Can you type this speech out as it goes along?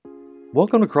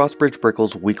Welcome to Crossbridge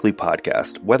Brickell's weekly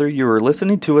podcast. Whether you are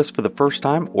listening to us for the first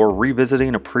time or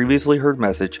revisiting a previously heard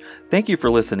message, thank you for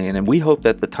listening, and we hope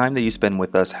that the time that you spend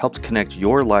with us helps connect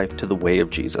your life to the way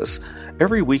of Jesus.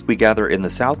 Every week we gather in the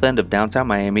south end of downtown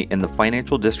Miami in the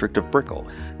financial district of Brickell.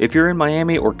 If you're in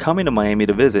Miami or coming to Miami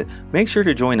to visit, make sure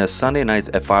to join us Sunday nights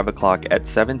at 5 o'clock at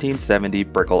 1770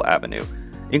 Brickell Avenue.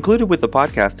 Included with the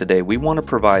podcast today, we want to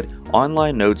provide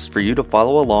online notes for you to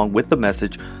follow along with the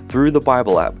message through the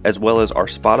Bible app, as well as our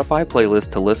Spotify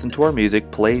playlist to listen to our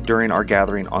music played during our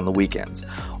gathering on the weekends.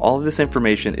 All of this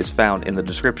information is found in the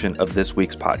description of this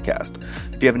week's podcast.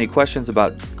 If you have any questions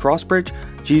about Crossbridge,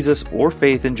 Jesus, or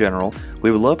faith in general,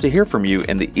 we would love to hear from you,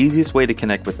 and the easiest way to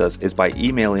connect with us is by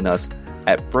emailing us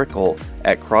at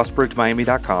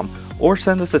brickell@crossbridgemiami.com or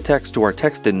send us a text to our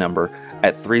texted number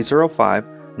at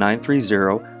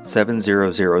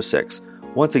 305-930-7006.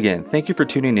 Once again, thank you for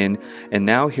tuning in, and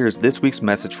now here's this week's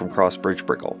message from Crossbridge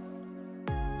Brickell.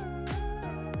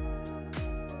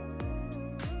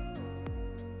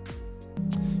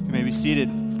 You may be seated.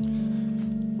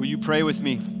 Will you pray with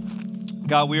me?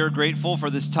 God, we are grateful for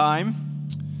this time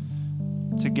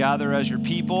to gather as your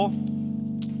people,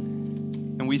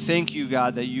 and we thank you,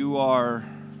 God, that you are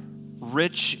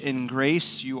rich in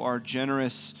grace, you are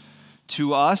generous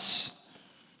to us,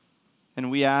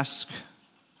 and we ask,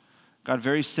 God,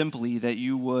 very simply, that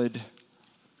you would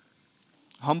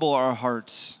humble our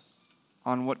hearts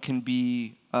on what can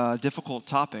be a difficult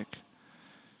topic.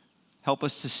 Help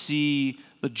us to see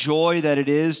the joy that it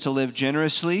is to live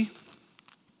generously,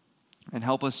 and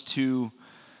help us to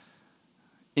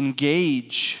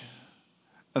engage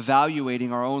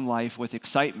evaluating our own life with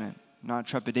excitement, not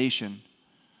trepidation.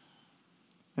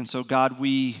 And so, God,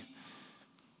 we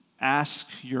ask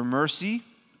your mercy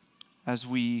as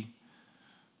we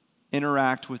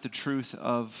interact with the truth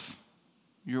of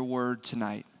your word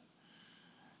tonight.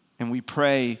 And we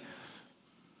pray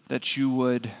that you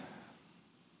would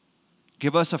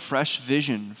give us a fresh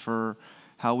vision for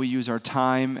how we use our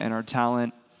time and our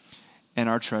talent and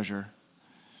our treasure.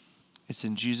 It's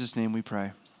in Jesus' name we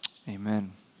pray.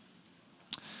 Amen.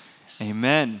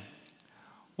 Amen.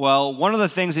 Well, one of the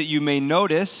things that you may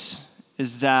notice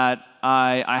is that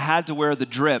I had to wear the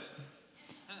drip.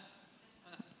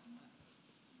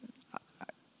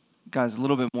 Guys, a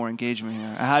little bit more engagement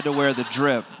here. I had to wear the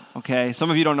drip, okay? Some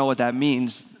of you don't know what that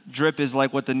means. Drip is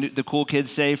like what the cool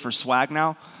kids say for swag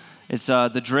now. It's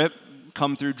the drip,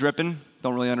 come through dripping.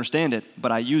 Don't really understand it,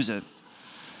 but I use it.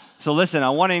 So listen,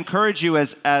 I want to encourage you,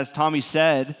 as Tommy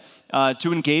said,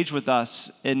 to engage with us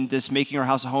in this Making Our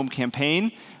House a Home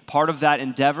campaign. Part of that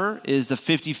endeavor is the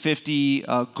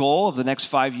 50-50 goal of the next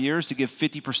 5 years to give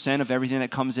 50% of everything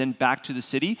that comes in back to the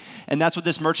city. And that's what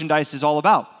this merchandise is all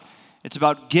about. It's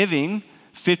about giving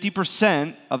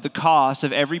 50% of the cost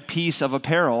of every piece of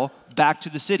apparel back to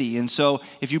the city. And so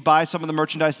if you buy some of the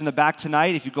merchandise in the back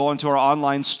tonight, if you go into our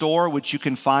online store, which you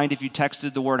can find if you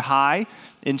texted the word HI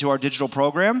into our digital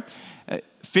program,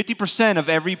 50% of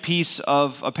every piece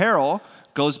of apparel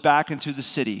goes back into the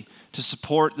city to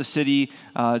support the city,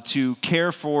 to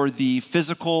care for the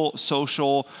physical,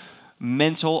 social,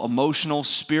 mental, emotional,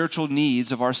 spiritual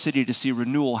needs of our city to see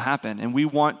renewal happen. And we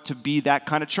want to be that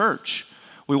kind of church.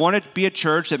 We want it to be a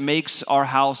church that makes our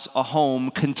house a home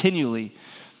continually.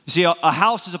 You see, a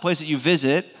house is a place that you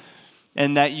visit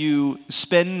and that you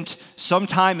spend some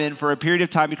time in for a period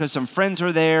of time because some friends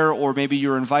are there, or maybe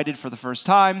you're invited for the first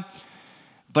time.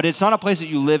 But it's not a place that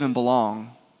you live and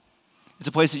belong. It's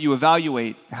a place that you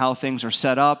evaluate how things are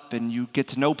set up and you get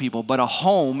to know people. But a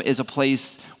home is a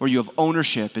place where you have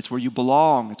ownership. It's where you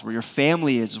belong. It's where your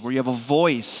family is. It's where you have a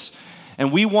voice.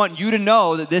 And we want you to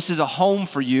know that this is a home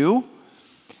for you.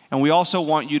 And we also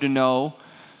want you to know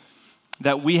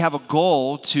that we have a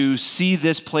goal to see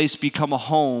this place become a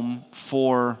home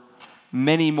for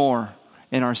many more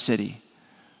in our city.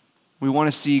 We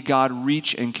want to see God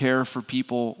reach and care for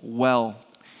people well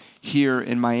here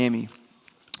in Miami.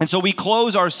 And so we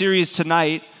close our series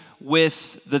tonight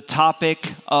with the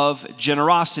topic of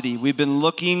generosity. We've been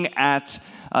looking at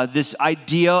this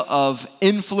idea of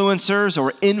influencers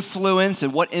or influence,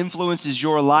 and what influences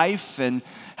your life, and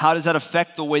how does that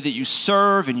affect the way that you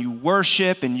serve and you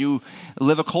worship and you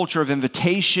live a culture of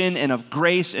invitation and of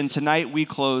grace. And tonight we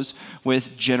close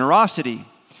with generosity.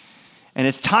 And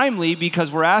it's timely because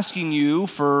we're asking you,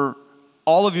 for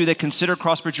all of you that consider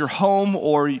Crossbridge your home,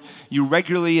 or you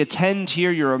regularly attend here,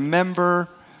 you're a member,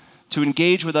 to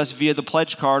engage with us via the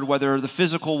pledge card, whether the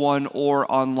physical one or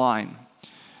online.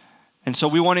 And so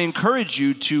we want to encourage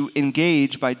you to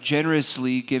engage by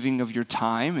generously giving of your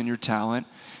time and your talent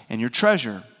and your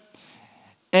treasure.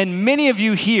 And many of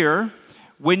you here,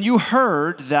 when you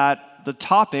heard that that the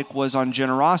topic was on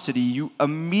generosity, you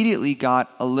immediately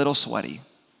got a little sweaty.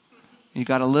 You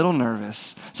got a little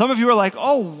nervous. Some of you are like,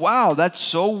 oh, wow, that's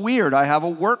so weird. I have a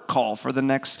work call for the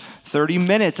next 30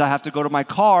 minutes. I have to go to my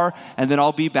car, and then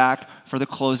I'll be back for the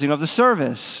closing of the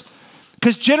service.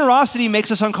 Because generosity makes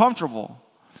us uncomfortable.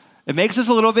 It makes us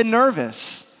a little bit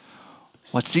nervous.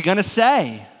 What's he going to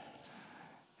say?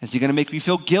 Is he going to make me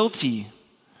feel guilty?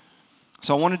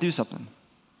 So I want to do something.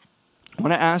 I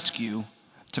want to ask you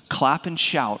to clap and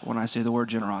shout when I say the word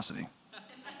generosity.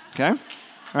 Okay? All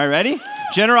right, ready?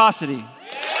 Generosity.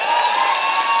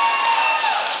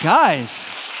 Guys,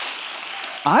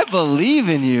 I believe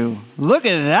in you. Look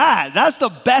at that. That's the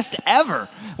best ever.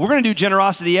 We're going to do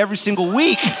generosity every single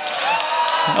week.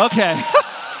 Okay.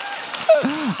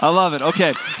 I love it.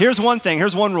 Okay, here's one thing.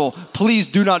 Here's one rule. Please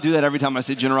do not do that every time I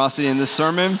say generosity in this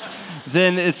sermon.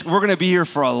 Then we're going to be here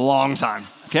for a long time.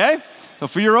 Okay? So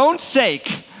for your own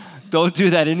sake, don't do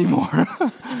that anymore.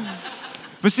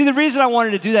 But see, the reason I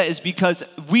wanted to do that is because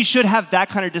we should have that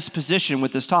kind of disposition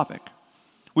with this topic.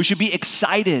 We should be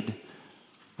excited,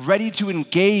 ready to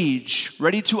engage,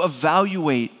 ready to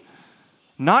evaluate,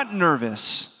 not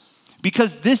nervous.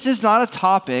 Because this is not a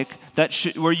topic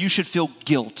where you should feel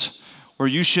guilt, where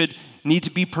you should need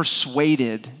to be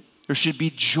persuaded. There should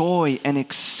be joy and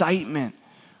excitement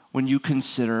when you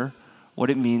consider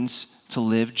what it means to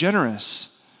live generous.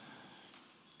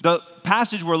 The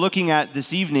passage we're looking at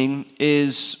this evening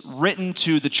is written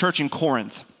to the church in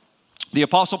Corinth. The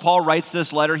Apostle Paul writes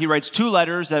this letter. He writes two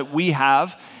letters that we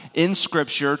have in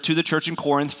Scripture to the church in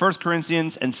Corinth, 1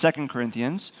 Corinthians and 2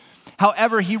 Corinthians.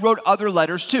 However, he wrote other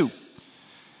letters too.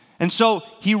 And so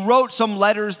he wrote some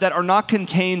letters that are not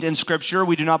contained in Scripture.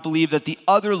 We do not believe that the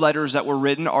other letters that were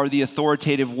written are the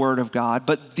authoritative Word of God,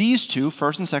 but these two,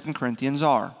 1 and 2 Corinthians,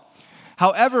 are.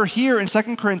 However, here in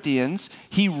 2 Corinthians,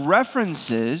 he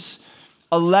references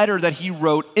a letter that he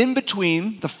wrote in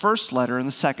between the first letter and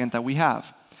the second that we have.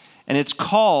 And it's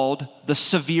called the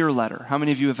severe letter. How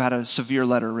many of you have had a severe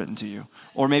letter written to you?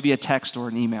 Or maybe a text or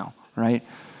an email, right?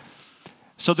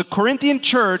 So the Corinthian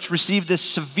church received this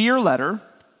severe letter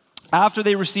after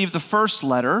they received the first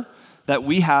letter that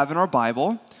we have in our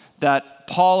Bible, that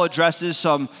Paul addresses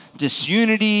some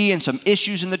disunity and some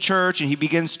issues in the church, and he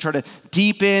begins to try to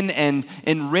deepen and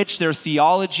enrich their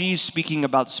theology, speaking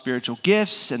about spiritual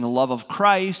gifts and the love of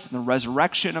Christ and the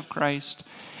resurrection of Christ.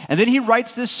 And then he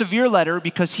writes this severe letter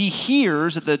because he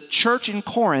hears that the church in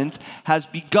Corinth has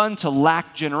begun to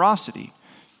lack generosity.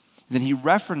 And then he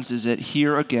references it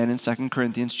here again in 2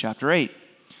 Corinthians chapter 8.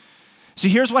 So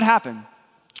here's what happened.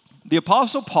 The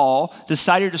Apostle Paul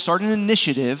decided to start an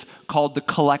initiative called the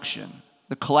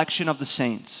collection of the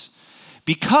saints.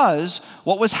 Because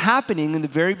what was happening in the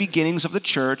very beginnings of the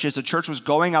church, as the church was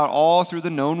going out all through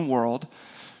the known world,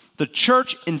 the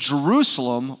church in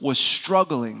Jerusalem was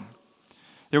struggling.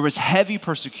 There was heavy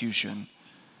persecution.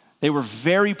 They were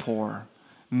very poor.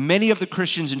 Many of the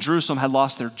Christians in Jerusalem had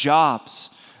lost their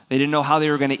jobs. They didn't know how they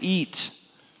were going to eat.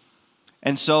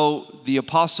 And so the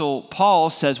Apostle Paul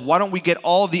says, why don't we get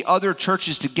all the other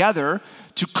churches together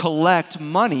to collect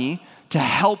money to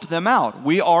help them out?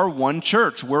 We are one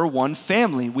church. We're one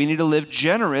family. We need to live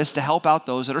generous to help out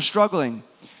those that are struggling.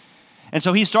 And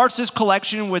so he starts this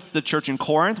collection with the church in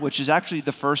Corinth, which is actually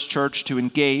the first church to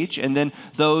engage, and then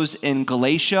those in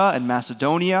Galatia and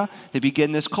Macedonia, they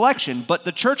begin this collection. But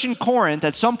the church in Corinth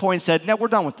at some point said, no, we're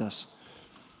done with this.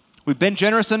 We've been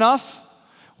generous enough.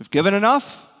 We've given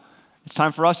enough. It's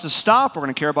time for us to stop. We're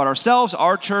going to care about ourselves,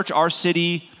 our church, our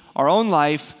city, our own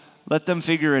life. Let them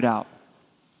figure it out.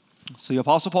 So the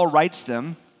Apostle Paul writes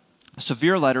them a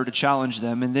severe letter to challenge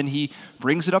them, and then he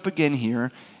brings it up again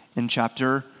here in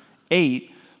chapter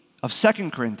 8 of 2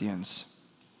 Corinthians.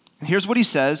 And here's what he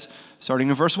says, starting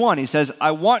in verse 1. He says,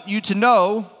 I want you to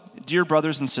know, dear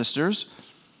brothers and sisters,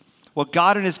 what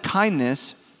God in his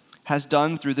kindness has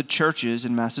done through the churches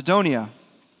in Macedonia.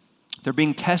 They're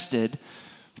being tested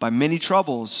by many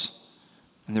troubles,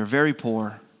 and they're very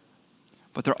poor.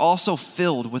 But they're also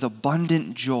filled with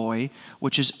abundant joy,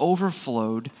 which is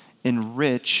overflowed in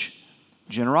rich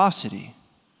generosity.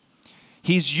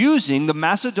 He's using the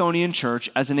Macedonian church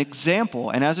as an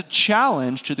example and as a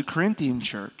challenge to the Corinthian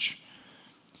church.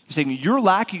 He's saying, you're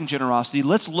lacking generosity.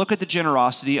 Let's look at the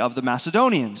generosity of the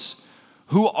Macedonians,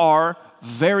 who are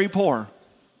very poor.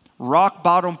 Rock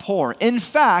bottom poor. In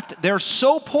fact, they're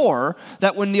so poor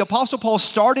that when the Apostle Paul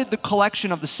started the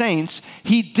collection of the saints,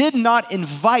 he did not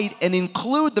invite and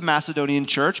include the Macedonian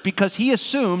church because he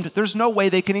assumed there's no way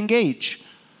they can engage.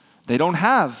 They don't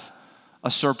have a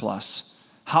surplus.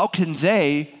 How can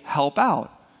they help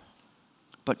out?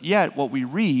 But yet, what we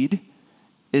read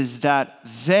is that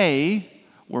they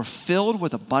were filled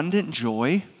with abundant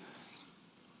joy,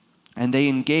 and they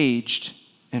engaged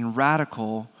in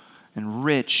radical and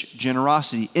rich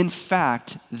generosity. In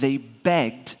fact, they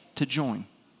begged to join.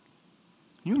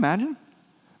 Can you imagine?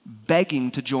 Begging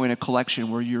to join a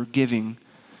collection where you're giving,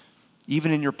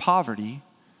 even in your poverty,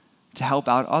 to help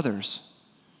out others.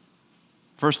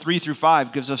 Verse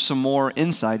 3-5 gives us some more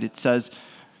insight. It says,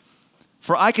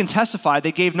 "For I can testify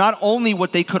they gave not only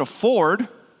what they could afford,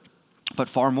 but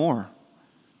far more.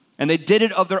 And they did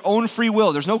it of their own free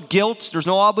will." There's no guilt, there's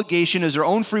no obligation, it's their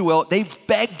own free will. They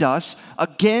begged us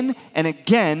again and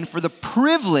again for the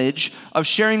privilege of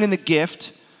sharing in the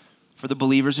gift for the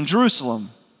believers in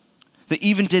Jerusalem. They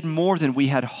even did more than we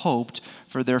had hoped,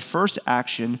 for their first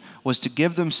action was to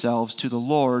give themselves to the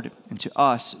Lord and to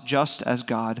us, just as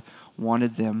God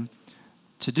wanted them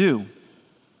to do.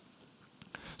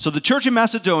 So the church in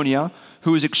Macedonia,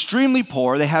 who is extremely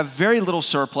poor, they have very little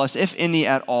surplus, if any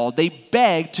at all. They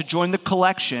begged to join the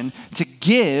collection to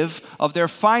give of their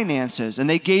finances, and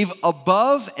they gave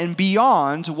above and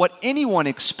beyond what anyone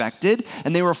expected,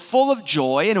 and they were full of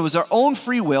joy, and it was their own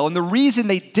free will. And the reason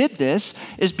they did this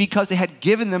is because they had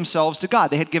given themselves to God.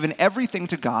 They had given everything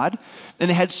to God, and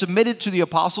they had submitted to the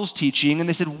apostles' teaching, and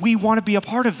they said, we want to be a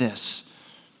part of this.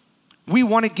 We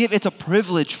want to give. It's a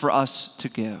privilege for us to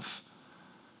give.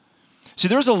 See,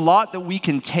 there's a lot that we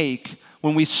can take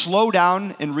when we slow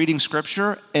down in reading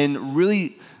Scripture and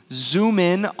really zoom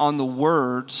in on the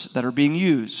words that are being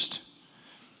used.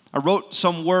 I wrote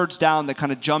some words down that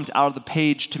kind of jumped out of the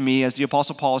page to me as the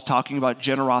Apostle Paul is talking about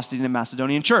generosity in the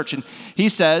Macedonian church. And he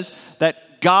says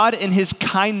that God in his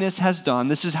kindness has done,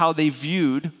 this is how they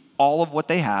viewed all of what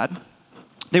they had.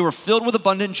 They were filled with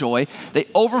abundant joy. They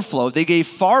overflowed. They gave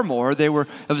far more. It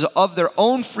was of their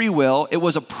own free will. It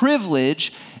was a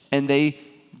privilege, and they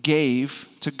gave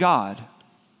to God.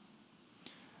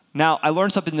 Now, I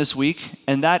learned something this week,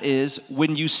 and that is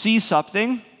when you see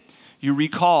something, you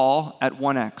recall at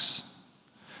 1x.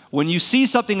 When you see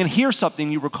something and hear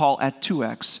something, you recall at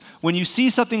 2x. When you see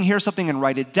something, hear something, and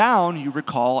write it down, you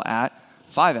recall at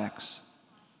 5x.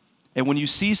 And when you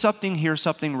see something, hear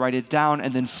something, write it down,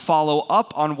 and then follow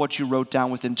up on what you wrote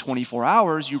down within 24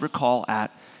 hours, you recall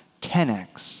at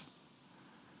 10x.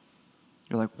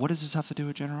 You're like, what does this have to do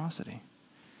with generosity?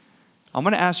 I'm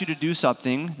going to ask you to do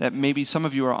something that maybe some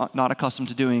of you are not accustomed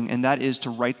to doing, and that is to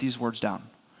write these words down.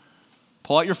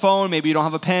 Pull out your phone. Maybe you don't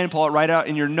have a pen. Pull it right out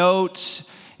in your notes.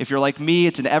 If you're like me,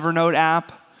 it's an Evernote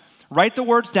app. Write the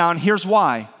words down. Here's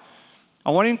why. I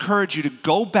want to encourage you to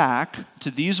go back to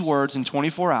these words in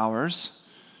 24 hours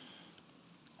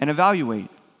and evaluate.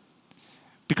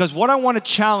 Because what I want to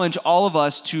challenge all of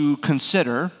us to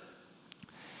consider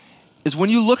is when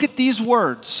you look at these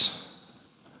words,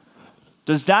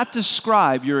 does that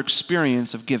describe your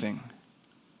experience of giving?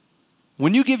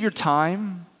 When you give your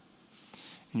time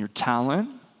and your talent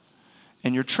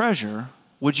and your treasure,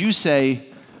 would you say,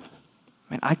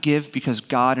 man, I give because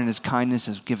God in his kindness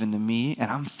has given to me, and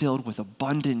I'm filled with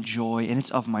abundant joy, and it's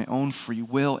of my own free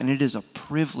will, and it is a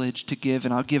privilege to give,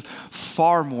 and I'll give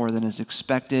far more than is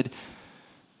expected,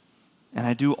 and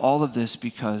I do all of this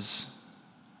because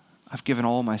I've given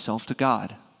all of myself to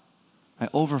God. I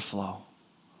overflow.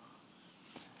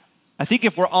 I think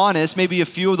if we're honest, maybe a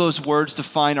few of those words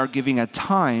define our giving at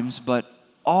times, but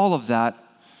all of that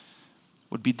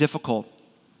would be difficult.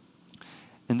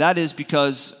 And that is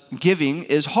because giving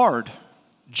is hard.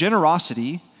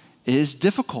 Generosity is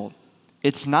difficult.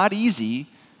 It's not easy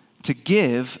to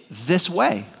give this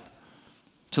way,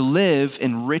 to live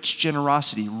in rich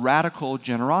generosity, radical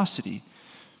generosity.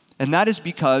 And that is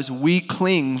because we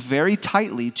cling very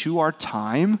tightly to our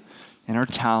time and our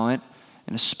talent,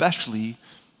 and especially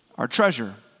our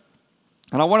treasure.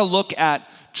 And I want to look at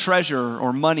treasure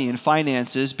or money and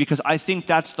finances because I think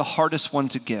that's the hardest one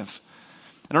to give.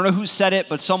 I don't know who said it,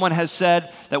 but someone has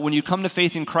said that when you come to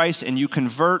faith in Christ and you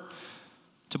convert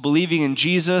to believing in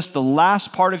Jesus, the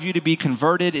last part of you to be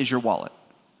converted is your wallet.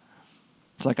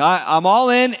 It's like, I'm all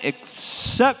in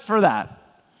except for that.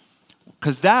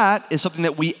 Because that is something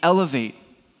that we elevate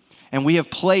and we have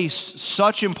placed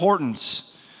such importance.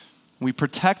 We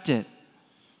protect it.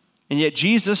 And yet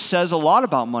Jesus says a lot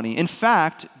about money. In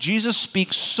fact, Jesus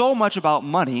speaks so much about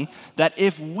money that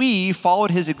if we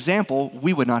followed his example,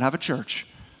 we would not have a church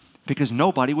because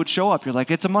nobody would show up. You're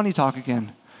like, it's a money talk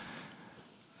again.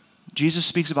 Jesus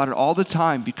speaks about it all the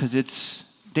time because it's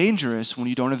dangerous when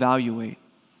you don't evaluate.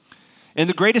 In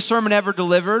the greatest sermon ever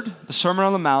delivered, the Sermon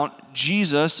on the Mount,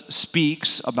 Jesus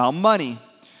speaks about money.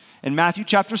 In Matthew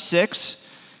chapter 6,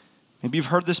 maybe you've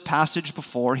heard this passage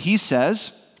before, he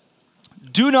says,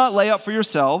 "Do not lay up for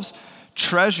yourselves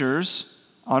treasures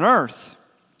on earth,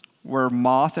 where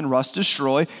moth and rust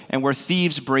destroy, and where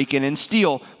thieves break in and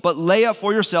steal. But lay up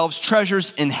for yourselves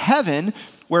treasures in heaven,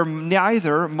 where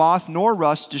neither moth nor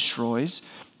rust destroys,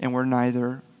 and where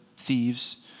neither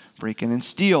thieves break in and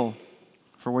steal.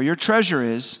 For where your treasure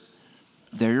is,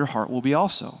 there your heart will be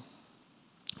also.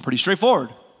 Pretty straightforward.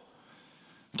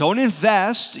 Don't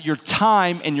invest your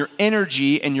time and your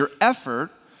energy and your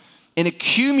effort in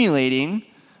accumulating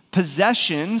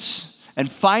possessions and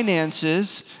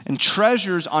finances and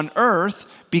treasures on earth,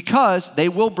 because they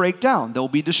will break down. They'll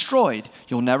be destroyed.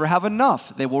 You'll never have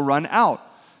enough. They will run out.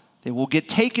 They will get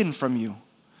taken from you.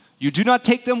 You do not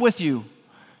take them with you.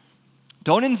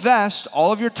 Don't invest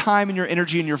all of your time and your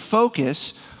energy and your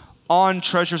focus on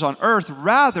treasures on earth.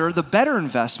 Rather, the better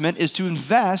investment is to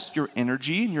invest your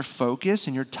energy and your focus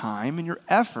and your time and your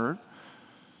effort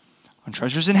on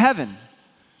treasures in heaven,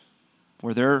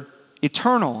 where they're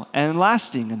eternal and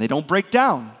lasting, and they don't break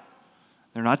down.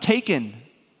 They're not taken.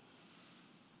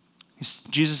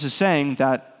 Jesus is saying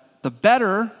that the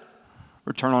better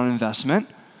return on investment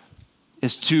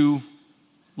is to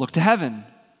look to heaven,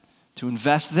 to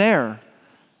invest there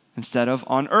instead of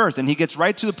on earth. And he gets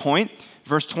right to the point.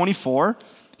 Verse 24,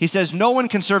 he says, "No one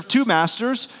can serve two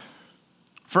masters,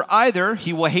 for either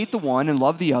he will hate the one and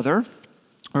love the other,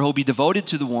 or he'll be devoted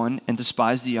to the one and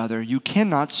despise the other. You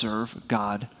cannot serve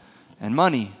God and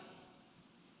money."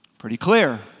 Pretty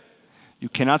clear. You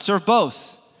cannot serve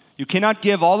both. You cannot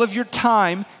give all of your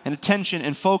time and attention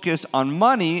and focus on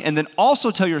money and then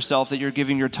also tell yourself that you're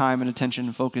giving your time and attention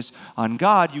and focus on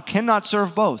God. You cannot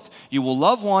serve both. You will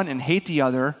love one and hate the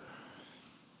other,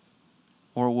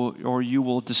 or you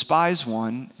will despise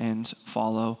one and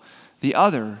follow the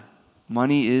other.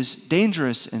 Money is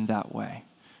dangerous in that way.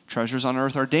 Treasures on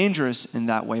earth are dangerous in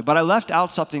that way. But I left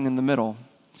out something in the middle.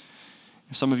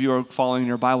 If some of you are following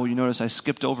your Bible, you notice I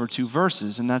skipped over 2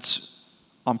 verses, and that's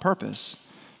on purpose.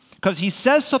 Because he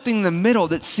says something in the middle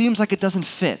that seems like it doesn't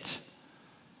fit.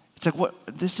 It's like, what?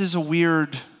 This is a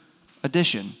weird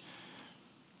addition.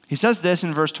 He says this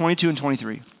in verse 22 and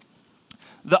 23.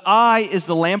 "The eye is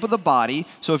the lamp of the body,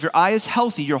 so if your eye is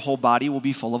healthy, your whole body will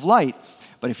be full of light.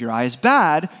 But if your eye is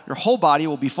bad, your whole body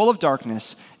will be full of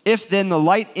darkness. If then the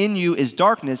light in you is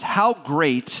darkness, how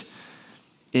great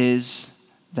is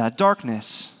that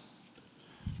darkness?"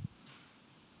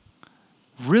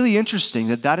 Really interesting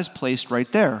that is placed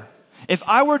right there. If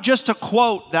I were just to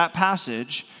quote that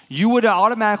passage, you would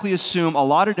automatically assume a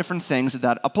lot of different things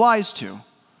that applies to.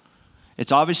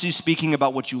 It's obviously speaking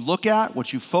about what you look at,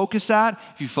 what you focus at.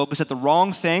 If you focus at the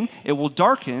wrong thing, it will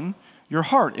darken your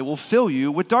heart. It will fill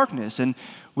you with darkness. And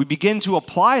we begin to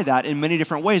apply that in many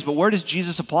different ways. But where does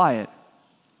Jesus apply it?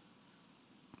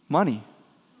 Money,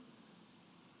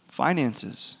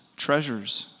 finances,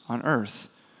 treasures on earth.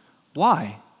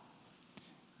 Why?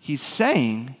 He's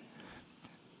saying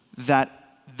that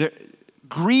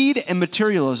greed and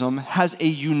materialism has a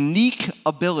unique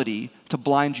ability to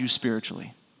blind you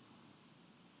spiritually.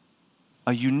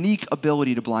 A unique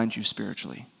ability to blind you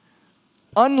spiritually.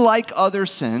 Unlike other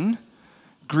sin,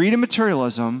 greed and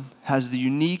materialism has the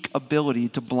unique ability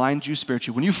to blind you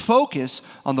spiritually. When you focus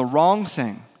on the wrong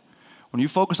thing, when you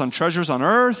focus on treasures on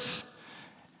earth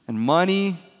and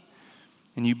money,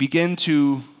 and you begin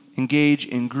to engage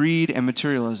in greed and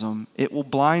materialism, it will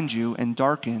blind you and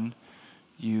darken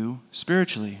you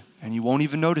spiritually, and you won't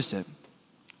even notice it.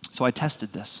 So I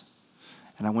tested this,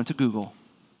 and I went to Google,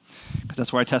 because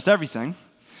that's where I test everything.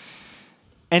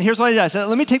 And here's what I did. I said,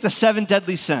 let me take the 7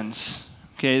 deadly sins.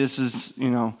 Okay, this is,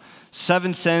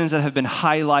 7 sins that have been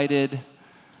highlighted.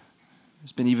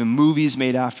 There's been even movies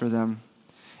made after them.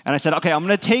 And I said, okay, I'm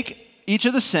going to take each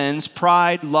of the sins: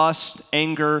 pride, lust,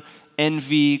 anger,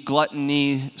 envy,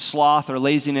 gluttony, sloth or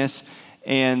laziness,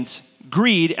 and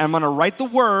greed, and I'm going to write the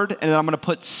word, and then I'm going to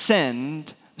put sin,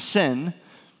 and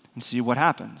see what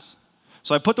happens.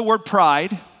 So I put the word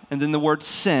pride, and then the word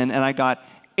sin, and I got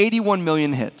 81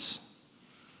 million hits.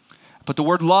 I put the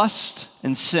word lust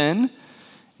and sin,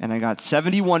 and I got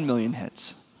 71 million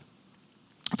hits.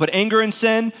 I put anger and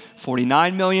sin,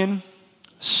 49 million.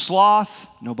 Sloth,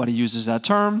 nobody uses that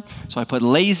term, so I put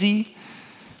lazy,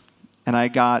 and I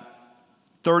got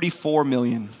 34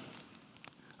 million.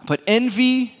 I put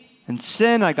envy and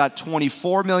sin, I got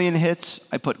 24 million hits.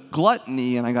 I put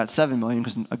gluttony, and I got 7 million,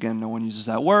 because, again, no one uses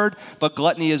that word. But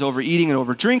gluttony is overeating and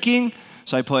overdrinking,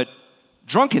 so I put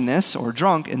drunkenness, or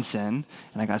drunk, and sin,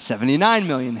 and I got 79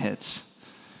 million hits.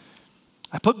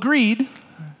 I put greed,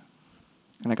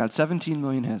 and I got 17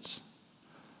 million hits,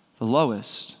 the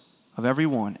lowest of every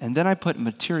one. And then I put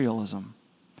materialism,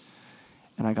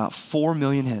 and I got 4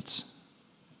 million hits.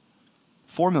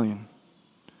 4 million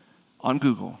on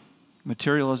Google.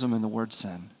 Materialism and the word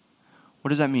sin. What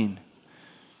does that mean?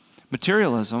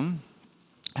 Materialism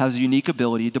has a unique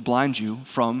ability to blind you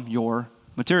from your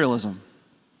materialism.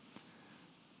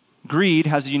 Greed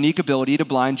has a unique ability to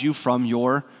blind you from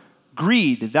your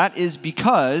greed. That is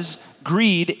because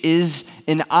greed is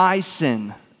an eye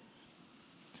sin.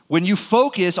 When you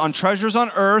focus on treasures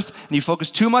on earth and you focus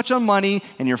too much on money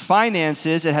and your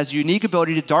finances, it has a unique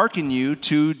ability to darken you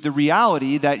to the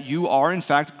reality that you are, in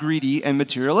fact, greedy and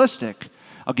materialistic.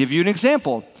 I'll give you an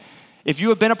example. If you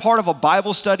have been a part of a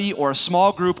Bible study or a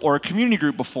small group or a community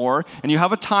group before, and you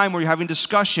have a time where you're having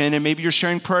discussion and maybe you're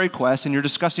sharing prayer requests and you're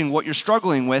discussing what you're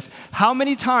struggling with, how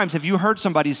many times have you heard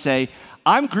somebody say,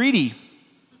 I'm greedy?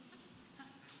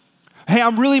 Hey,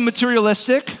 I'm really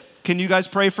materialistic. Can you guys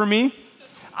pray for me?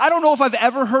 I don't know if I've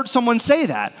ever heard someone say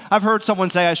that. I've heard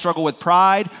someone say, I struggle with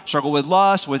pride, struggle with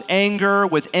lust, with anger,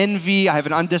 with envy. I have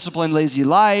an undisciplined, lazy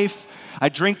life. I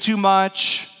drink too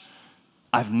much.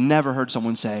 I've never heard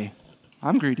someone say,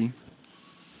 I'm greedy.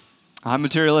 I'm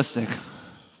materialistic.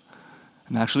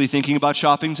 I'm actually thinking about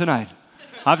shopping tonight.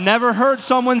 I've never heard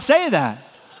someone say that.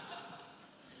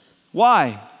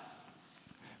 Why?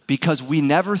 Because we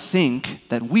never think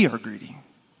that we are greedy.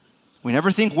 We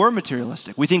never think we're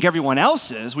materialistic. We think everyone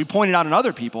else is. We point it out on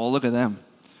other people. Look at them.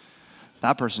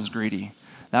 That person's greedy.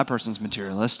 That person's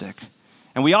materialistic.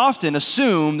 And we often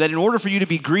assume that in order for you to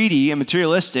be greedy and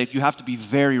materialistic, you have to be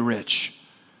very rich.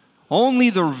 Only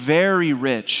the very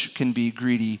rich can be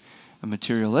greedy and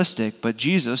materialistic, but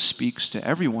Jesus speaks to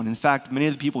everyone. In fact, many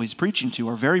of the people he's preaching to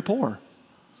are very poor.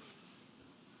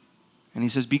 And he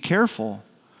says, be careful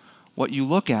what you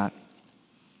look at,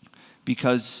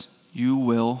 because you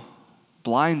will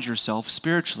blind yourself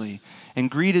spiritually.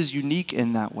 And greed is unique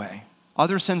in that way.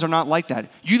 Other sins are not like that.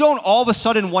 You don't all of a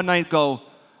sudden one night go,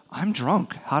 I'm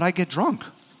drunk. How'd I get drunk?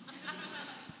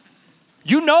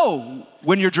 You know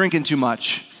when you're drinking too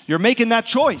much. You're making that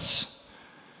choice.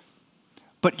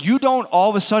 But you don't all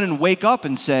of a sudden wake up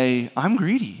and say, I'm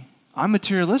greedy. I'm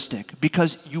materialistic,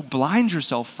 because you blind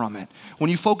yourself from it. When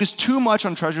you focus too much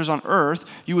on treasures on earth,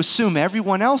 you assume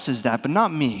everyone else is that, but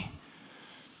not me.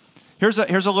 Here's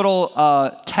a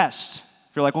little test.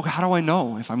 You're like, well, how do I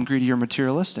know if I'm greedy or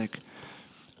materialistic?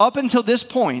 Up until this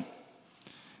point,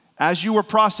 as you were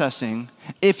processing,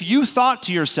 if you thought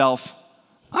to yourself,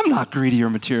 I'm not greedy or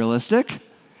materialistic,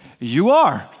 you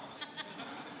are.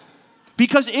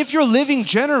 Because if you're living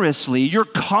generously, you're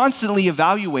constantly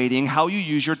evaluating how you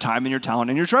use your time and your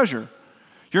talent and your treasure.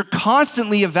 You're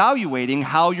constantly evaluating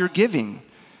how you're giving.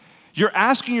 You're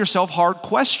asking yourself hard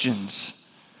questions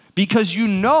because you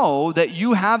know that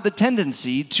you have the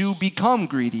tendency to become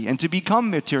greedy and to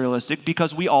become materialistic,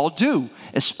 because we all do,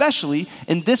 especially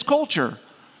in this culture.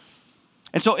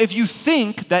 And so if you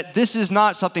think that this is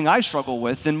not something I struggle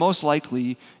with, then most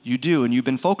likely you do, and you've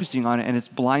been focusing on it and it's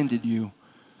blinded you.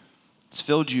 It's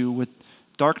filled you with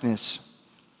darkness,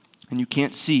 and you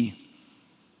can't see.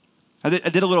 I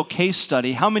did a little case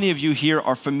study. How many of you here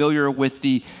are familiar with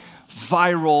the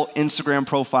viral Instagram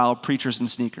profile, Preachers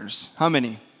and Sneakers? How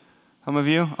many? Some of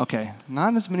you? Okay,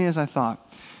 not as many as I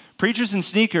thought. Preachers and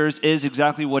Sneakers is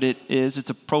exactly what it is. It's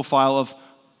a profile of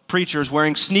preachers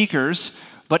wearing sneakers,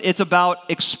 but it's about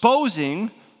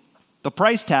exposing the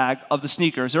price tag of the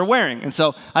sneakers they're wearing. And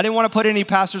so I didn't want to put any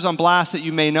pastors on blast that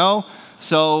you may know,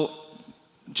 so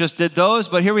just did those.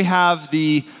 But here we have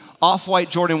the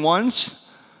Off-White Jordan 1s,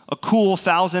 a cool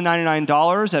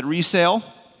 $1,099 at resale.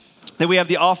 Then we have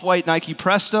the Off-White Nike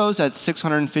Prestos at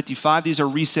 $655. These are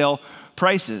resale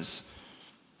prices.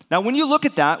 Now, when you look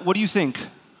at that, what do you think?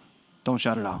 Don't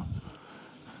shout it out.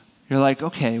 You're like,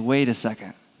 okay, wait a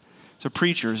second. So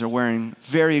preachers are wearing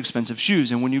very expensive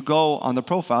shoes, and when you go on the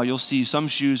profile, you'll see some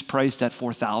shoes priced at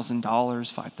 $4,000,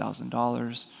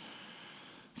 $5,000,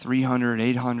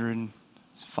 $300, $800,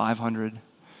 $500.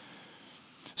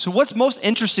 So what's most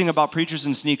interesting about Preachers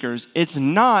and Sneakers, it's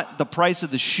not the price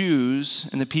of the shoes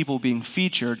and the people being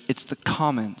featured, it's the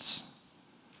comments.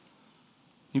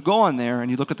 You go on there and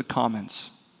you look at the comments,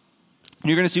 and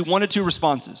you're going to see one of two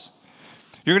responses.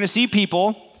 You're going to see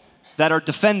people that are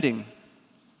defending.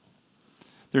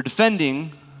 They're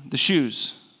defending the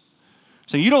shoes.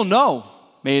 So you don't know.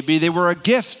 Maybe they were a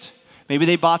gift. Maybe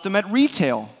they bought them at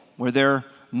retail where they're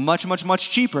much, much, much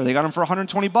cheaper. They got them for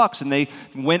 $120 and they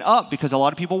went up because a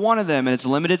lot of people wanted them and it's a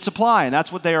limited supply, and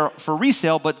that's what they are for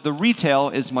resale, but the retail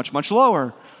is much, much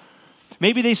lower.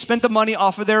 Maybe they spent the money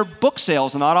off of their book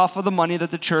sales and not off of the money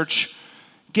that the church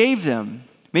gave them.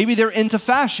 Maybe they're into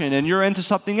fashion and you're into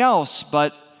something else,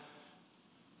 but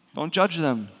don't judge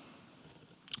them.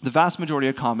 The vast majority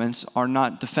of comments are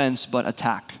not defense, but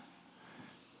attack.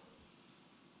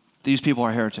 These people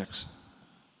are heretics.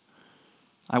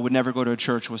 I would never go to a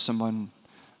church with someone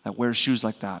that wears shoes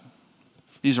like that.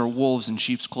 These are wolves in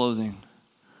sheep's clothing.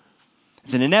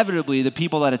 Then inevitably, the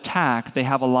people that attack, they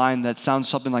have a line that sounds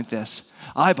something like this.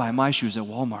 I buy my shoes at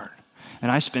Walmart,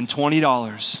 and I spend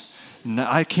 $20. And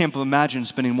I can't imagine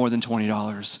spending more than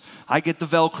 $20. I get the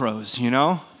Velcros, you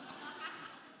know?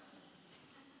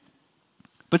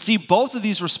 But see, both of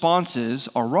these responses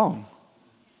are wrong.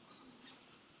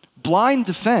 Blind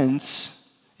defense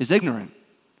is ignorant.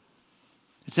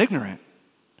 It's ignorant.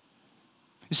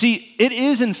 You see, it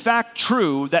is in fact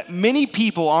true that many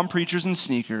people on Preachers and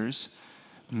Sneakers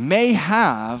may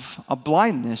have a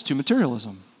blindness to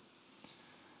materialism.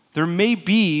 There may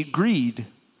be greed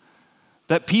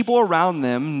that people around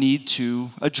them need to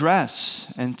address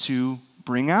and to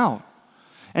bring out.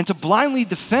 And to blindly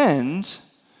defend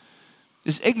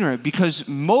is ignorant because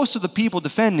most of the people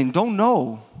defending don't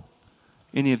know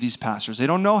any of these pastors. They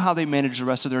don't know how they manage the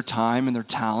rest of their time and their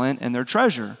talent and their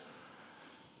treasure.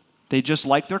 They just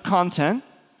like their content,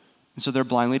 and so they're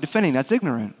blindly defending. That's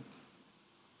ignorant.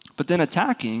 But then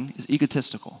attacking is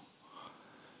egotistical.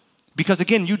 Because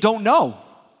again, you don't know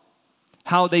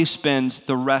how they spend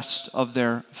the rest of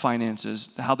their finances,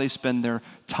 how they spend their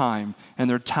time and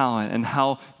their talent, and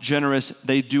how generous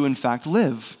they do in fact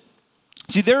live.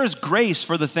 See, there is grace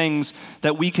for the things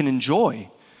that we can enjoy.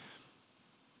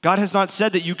 God has not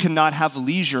said that you cannot have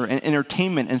leisure and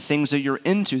entertainment and things that you're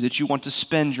into that you want to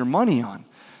spend your money on.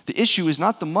 The issue is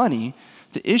not the money.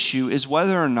 The issue is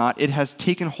whether or not it has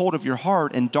taken hold of your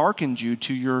heart and darkened you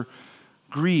to your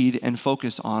greed and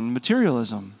focus on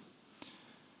materialism.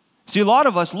 See, a lot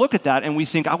of us look at that and we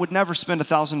think, I would never spend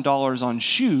 $1,000 on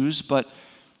shoes, but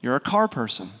you're a car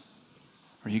person.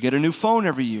 Or you get a new phone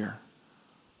every year.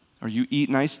 Or you eat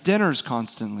nice dinners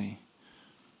constantly.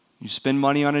 You spend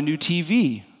money on a new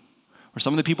TV. Or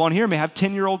some of the people on here may have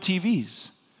 10-year-old TVs.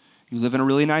 You live in a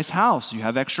really nice house. You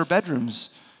have extra bedrooms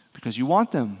because you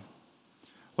want them.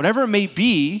 Whatever it may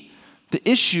be, the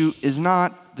issue is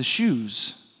not the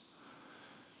shoes.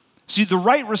 See, the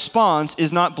right response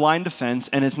is not blind defense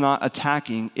and it's not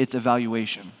attacking, it's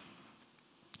evaluation.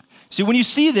 See, when you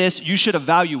see this, you should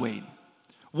evaluate.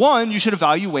 One, you should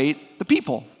evaluate the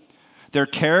people, their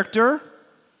character,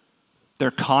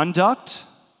 their conduct,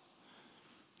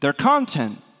 their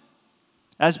content.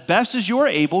 As best as you are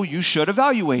able, you should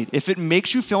evaluate. If it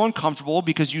makes you feel uncomfortable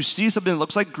because you see something that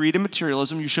looks like greed and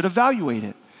materialism, you should evaluate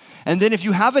it. And then if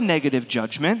you have a negative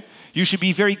judgment, you should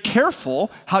be very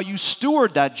careful how you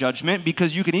steward that judgment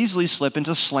because you can easily slip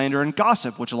into slander and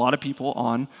gossip, which a lot of people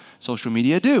on social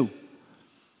media do.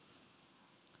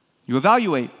 You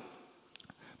evaluate,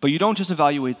 but you don't just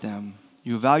evaluate them,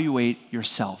 you evaluate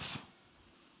yourself.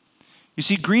 You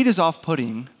see, greed is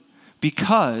off-putting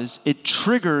because it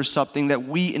triggers something that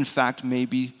we, in fact, may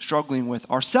be struggling with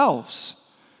ourselves.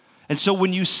 And so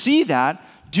when you see that,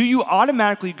 do you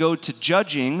automatically go to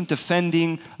judging,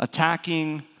 defending,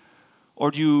 attacking,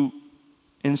 or do you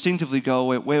instinctively go,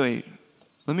 wait,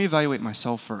 let me evaluate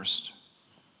myself first.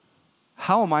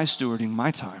 How am I stewarding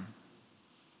my time,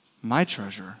 my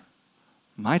treasure,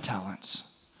 my talents?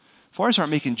 Before I start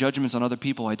making judgments on other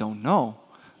people I don't know,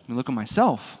 let me look at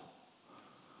myself.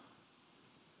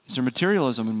 Is there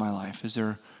materialism in my life? Is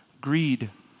there greed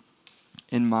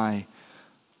in my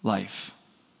life?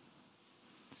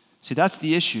 See, that's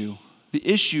the issue. The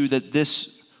issue that this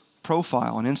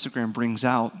profile on Instagram brings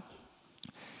out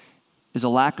is a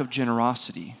lack of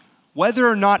generosity. Whether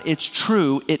or not it's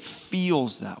true, it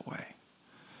feels that way.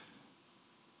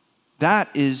 That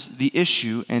is the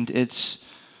issue, and it's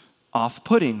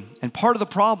off-putting. And part of the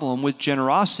problem with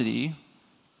generosity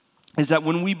is that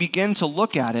when we begin to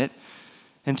look at it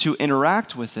and to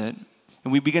interact with it,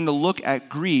 and we begin to look at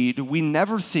greed, we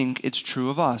never think it's true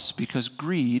of us because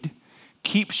greed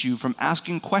keeps you from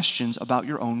asking questions about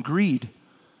your own greed.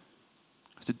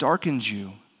 Because it darkens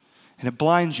you and it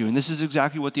blinds you. And this is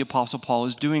exactly what the Apostle Paul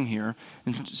is doing here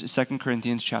in 2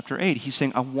 Corinthians chapter 8. He's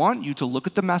saying, I want you to look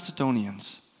at the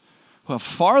Macedonians who have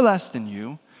far less than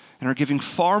you and are giving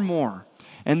far more.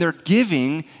 And their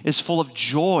giving is full of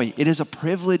joy. It is a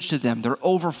privilege to them. They're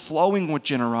overflowing with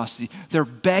generosity. They're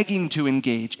begging to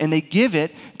engage. And they give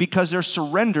it because they're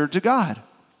surrendered to God.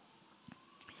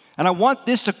 And I want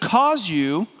this to cause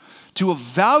you to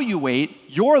evaluate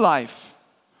your life.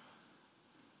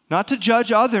 Not to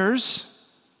judge others,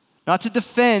 not to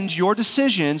defend your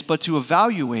decisions, but to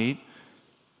evaluate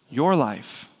your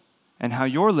life and how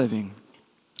you're living.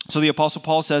 So the Apostle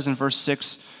Paul says in verse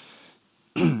 6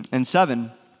 and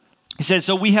 7, he says,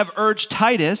 so we have urged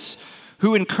Titus,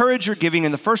 who encouraged your giving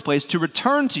in the first place, to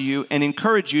return to you and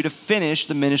encourage you to finish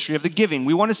the ministry of the giving.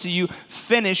 We want to see you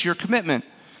finish your commitment.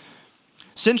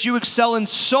 Since you excel in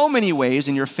so many ways,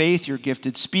 in your faith, your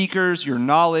gifted speakers, your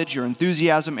knowledge, your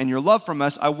enthusiasm, and your love from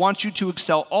us, I want you to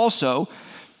excel also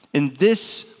in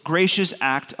this gracious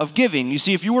act of giving. You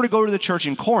see, if you were to go to the church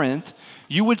in Corinth,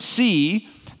 you would see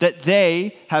that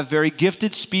they have very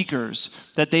gifted speakers,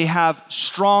 that they have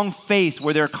strong faith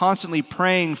where they're constantly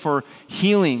praying for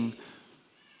healing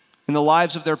in the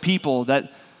lives of their people,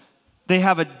 that they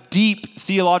have a deep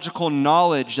theological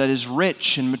knowledge that is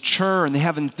rich and mature, and they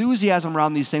have enthusiasm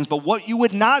around these things. But what you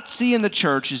would not see in the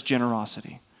church is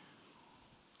generosity.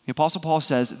 The Apostle Paul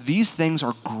says, these things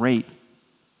are great,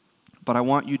 but I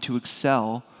want you to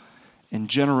excel in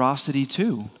generosity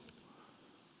too.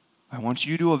 I want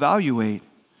you to evaluate.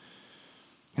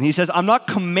 And he says, I'm not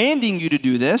commanding you to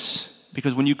do this,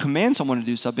 because when you command someone to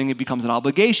do something, it becomes an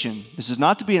obligation. This is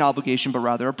not to be an obligation, but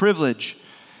rather a privilege.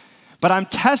 But I'm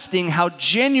testing how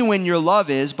genuine your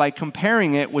love is by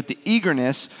comparing it with the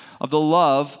eagerness of the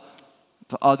love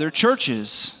of other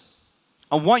churches.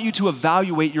 I want you to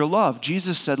evaluate your love.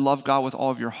 Jesus said, love God with all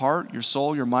of your heart, your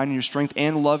soul, your mind, and your strength,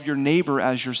 and love your neighbor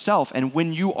as yourself. And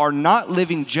when you are not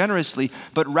living generously,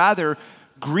 but rather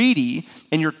greedy,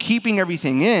 and you're keeping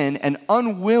everything in and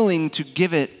unwilling to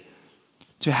give it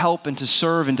to help and to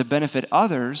serve and to benefit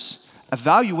others,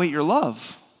 evaluate your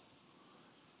love.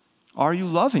 Are you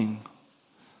loving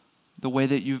the way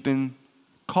that you've been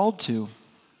called to?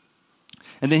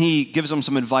 And then he gives them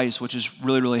some advice, which is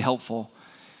really, really helpful.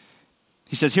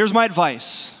 He says, here's my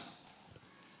advice.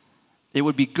 It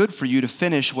would be good for you to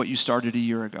finish what you started a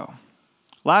year ago.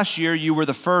 Last year, you were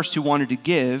the first who wanted to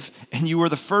give, and you were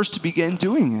the first to begin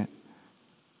doing it.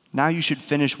 Now you should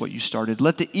finish what you started.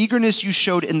 Let the eagerness you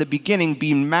showed in the beginning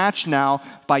be matched now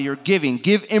by your giving.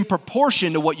 Give in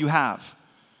proportion to what you have.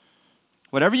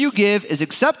 Whatever you give is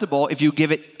acceptable if you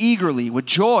give it eagerly, with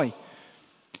joy,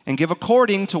 and give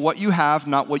according to what you have,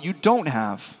 not what you don't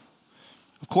have.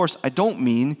 Of course, I don't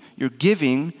mean your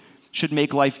giving should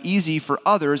make life easy for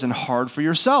others and hard for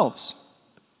yourselves.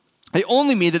 I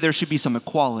only mean that there should be some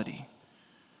equality.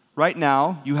 Right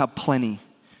now, you have plenty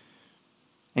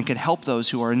and can help those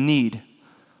who are in need.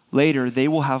 Later, they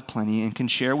will have plenty and can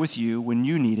share with you when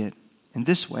you need it. In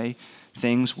this way,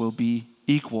 things will be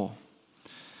equal.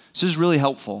 This is really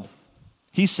helpful.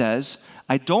 He says,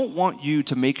 I don't want you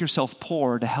to make yourself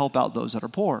poor to help out those that are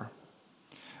poor.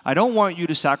 I don't want you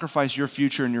to sacrifice your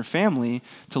future and your family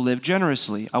to live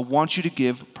generously. I want you to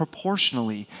give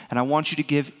proportionally, and I want you to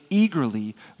give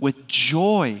eagerly, with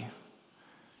joy.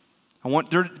 I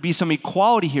want there to be some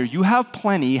equality here. You have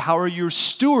plenty. How are you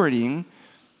stewarding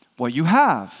what you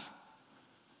have?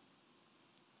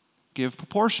 Give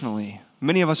proportionally.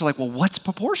 Many of us are like, well, what's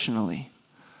proportionally?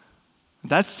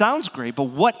 That sounds great, but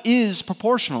what is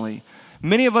proportionally?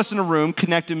 Many of us in a room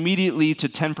connect immediately to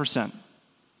 10%.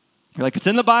 You're like, it's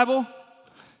in the Bible?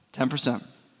 10%.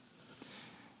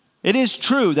 It is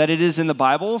true that it is in the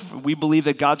Bible. We believe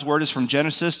that God's word is from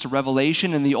Genesis to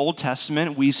Revelation. In the Old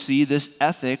Testament, we see this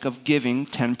ethic of giving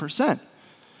 10%.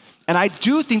 And I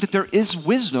do think that there is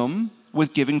wisdom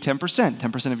with giving 10%.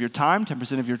 10% of your time,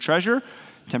 10% of your treasure,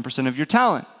 10% of your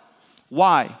talent.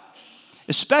 Why?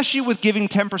 Especially with giving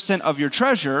 10% of your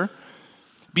treasure,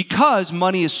 because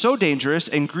money is so dangerous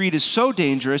and greed is so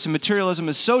dangerous and materialism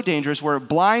is so dangerous where it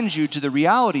blinds you to the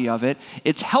reality of it,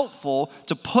 it's helpful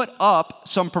to put up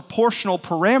some proportional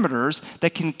parameters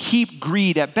that can keep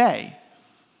greed at bay.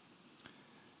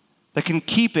 That can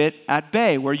keep it at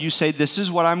bay, where you say, this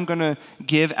is what I'm going to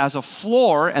give as a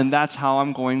floor, and that's how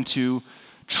I'm going to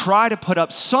try to put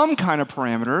up some kind of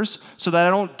parameters so that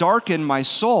I don't darken my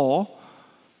soul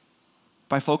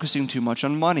by focusing too much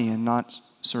on money and not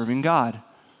serving God.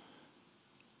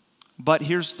 But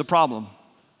here's the problem.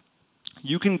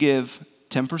 You can give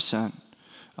 10%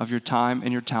 of your time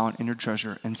and your talent and your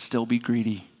treasure and still be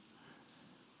greedy.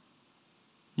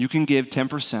 You can give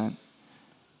 10%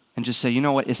 and just say, you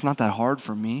know what, it's not that hard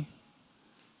for me.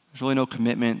 There's really no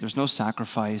commitment. There's no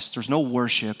sacrifice. There's no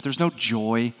worship. There's no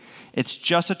joy. It's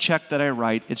just a check that I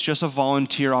write. It's just a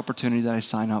volunteer opportunity that I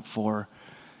sign up for.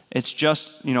 It's just,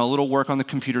 a little work on the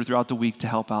computer throughout the week to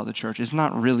help out the church. It's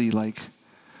not really like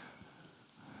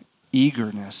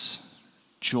eagerness,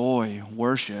 joy,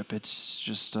 worship. It's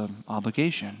just an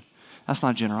obligation. That's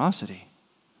not generosity.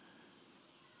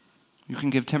 You can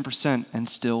give 10% and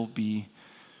still be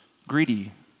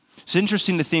greedy. It's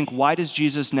interesting to think, why does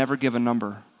Jesus never give a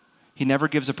number? He never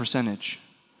gives a percentage.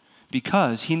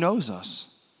 Because he knows us.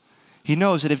 He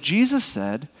knows that if Jesus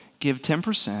said, give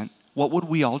 10%, what would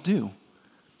we all do?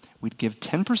 We'd give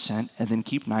 10% and then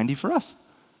keep 90 for us.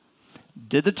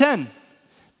 Did the 10.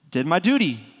 Did my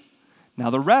duty. Now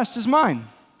the rest is mine.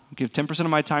 I'll give 10% of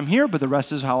my time here, but the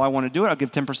rest is how I want to do it. I'll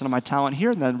give 10% of my talent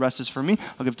here, and the rest is for me.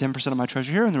 I'll give 10% of my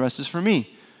treasure here, and the rest is for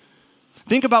me.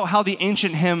 Think about how the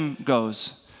ancient hymn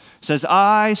goes. It says,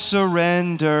 I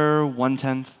surrender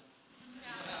 1/10.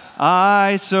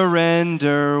 I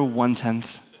surrender 1/10.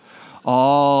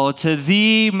 All to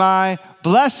thee, my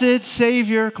blessed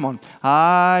Savior. Come on.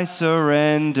 I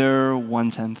surrender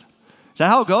 1/10. Is that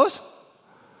how it goes?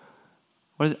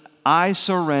 What is it? I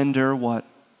surrender what?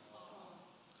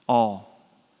 All.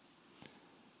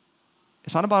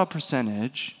 It's not about a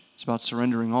percentage. It's about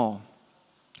surrendering all.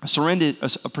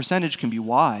 A percentage can be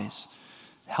wise,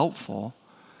 helpful.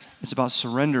 It's about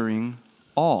surrendering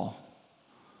all.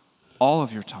 All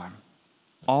of your time,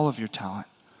 all of your talent,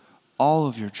 all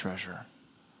of your treasure.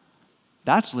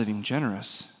 That's living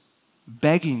generous,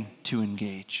 begging to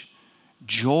engage,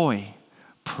 joy,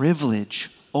 privilege,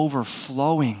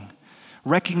 overflowing,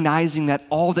 recognizing that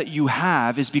all that you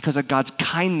have is because of God's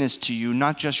kindness to you,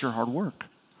 not just your hard work.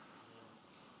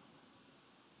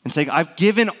 And saying, I've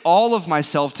given all of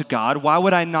myself to God, why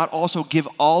would I not also give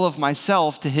all of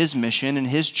myself to His mission and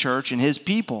His church and His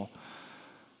people?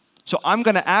 So I'm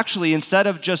going to actually, instead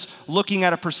of just looking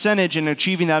at a percentage and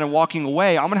achieving that and walking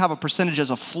away, I'm going to have a percentage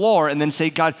as a floor and then say,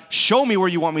 God, show me where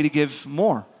you want me to give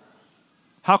more.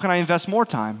 How can I invest more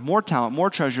time, more talent,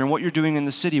 more treasure in what you're doing in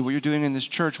the city, what you're doing in this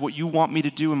church, what you want me to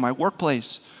do in my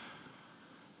workplace?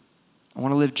 I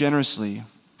want to live generously.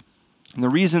 And the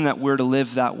reason that we're to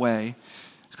live that way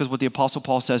is because what the Apostle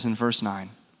Paul says in verse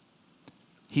 9.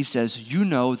 He says, you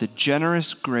know the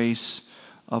generous grace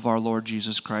of our Lord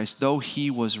Jesus Christ. Though he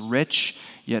was rich,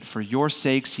 yet for your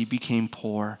sakes he became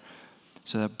poor,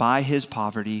 so that by his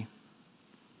poverty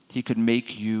he could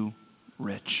make you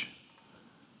rich.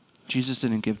 Jesus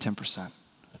didn't give 10%.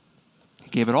 He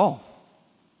gave it all.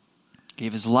 He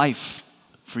gave his life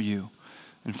for you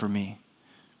and for me.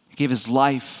 He gave his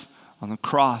life on the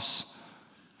cross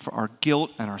for our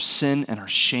guilt and our sin and our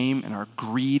shame and our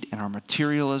greed and our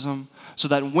materialism, so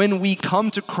that when we come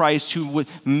to Christ, who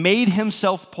made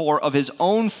himself poor of his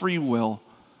own free will,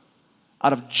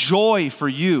 out of joy for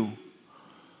you,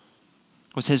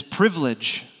 was his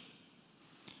privilege.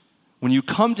 When you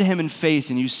come to him in faith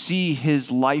and you see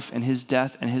his life and his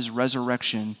death and his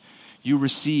resurrection, you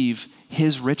receive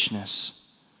his richness.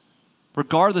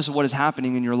 Regardless of what is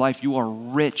happening in your life, you are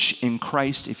rich in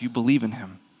Christ if you believe in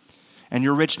him. And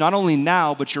you're rich not only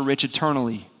now, but you're rich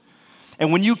eternally.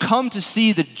 And when you come to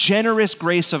see the generous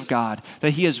grace of God,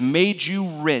 that he has made you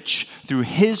rich through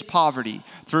his poverty,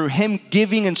 through him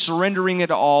giving and surrendering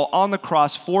it all on the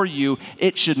cross for you,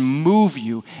 it should move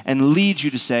you and lead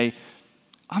you to say,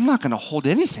 I'm not going to hold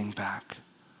anything back.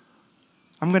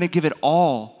 I'm going to give it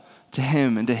all to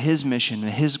him and to his mission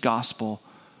and his gospel,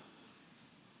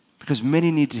 because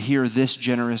many need to hear this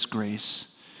generous grace.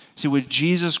 See, would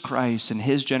Jesus Christ and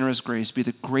his generous grace be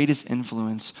the greatest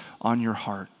influence on your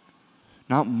heart?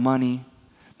 Not money,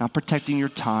 not protecting your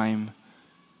time,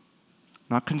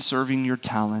 not conserving your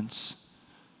talents,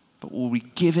 but will we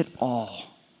give it all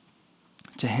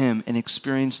to him and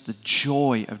experience the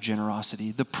joy of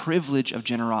generosity, the privilege of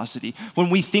generosity? When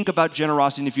we think about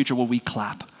generosity in the future, will we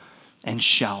clap and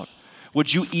shout?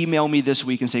 Would you email me this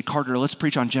week and say, Carter, let's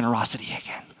preach on generosity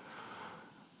again?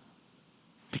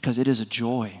 Because it is a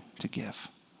joy to give.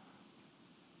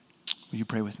 Will you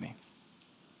pray with me?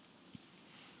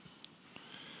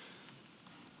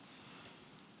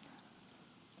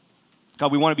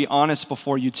 God, we want to be honest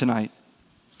before you tonight.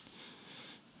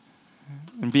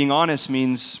 And being honest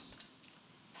means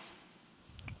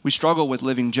we struggle with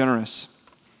living generous.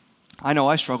 I know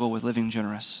I struggle with living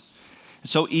generous.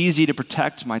 It's so easy to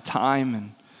protect my time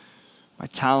and my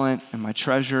talent and my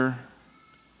treasure.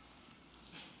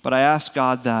 But I ask,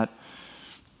 God, that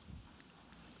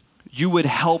you would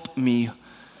help me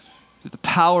through the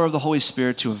power of the Holy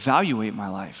Spirit to evaluate my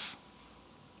life.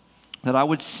 That I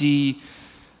would see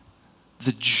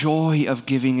the joy of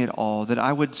giving it all. That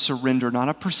I would surrender not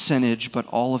a percentage, but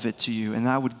all of it to you. And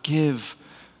that I would give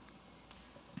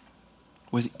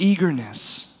with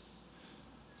eagerness,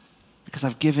 because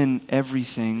I've given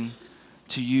everything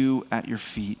to you at your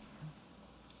feet.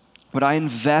 Would I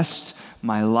invest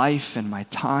my life and my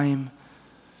time,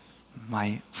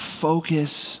 my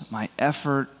focus, my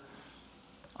effort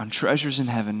on treasures in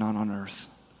heaven, not on earth?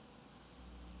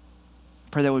 I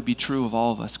pray that would be true of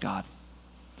all of us, God.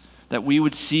 That we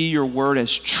would see your word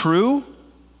as true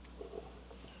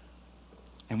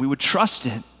and we would trust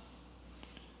it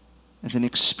and then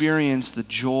experience the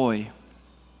joy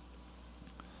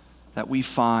that we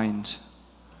find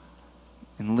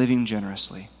in living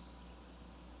generously.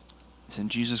 It's in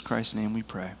Jesus Christ's name we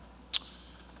pray.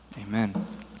 Amen.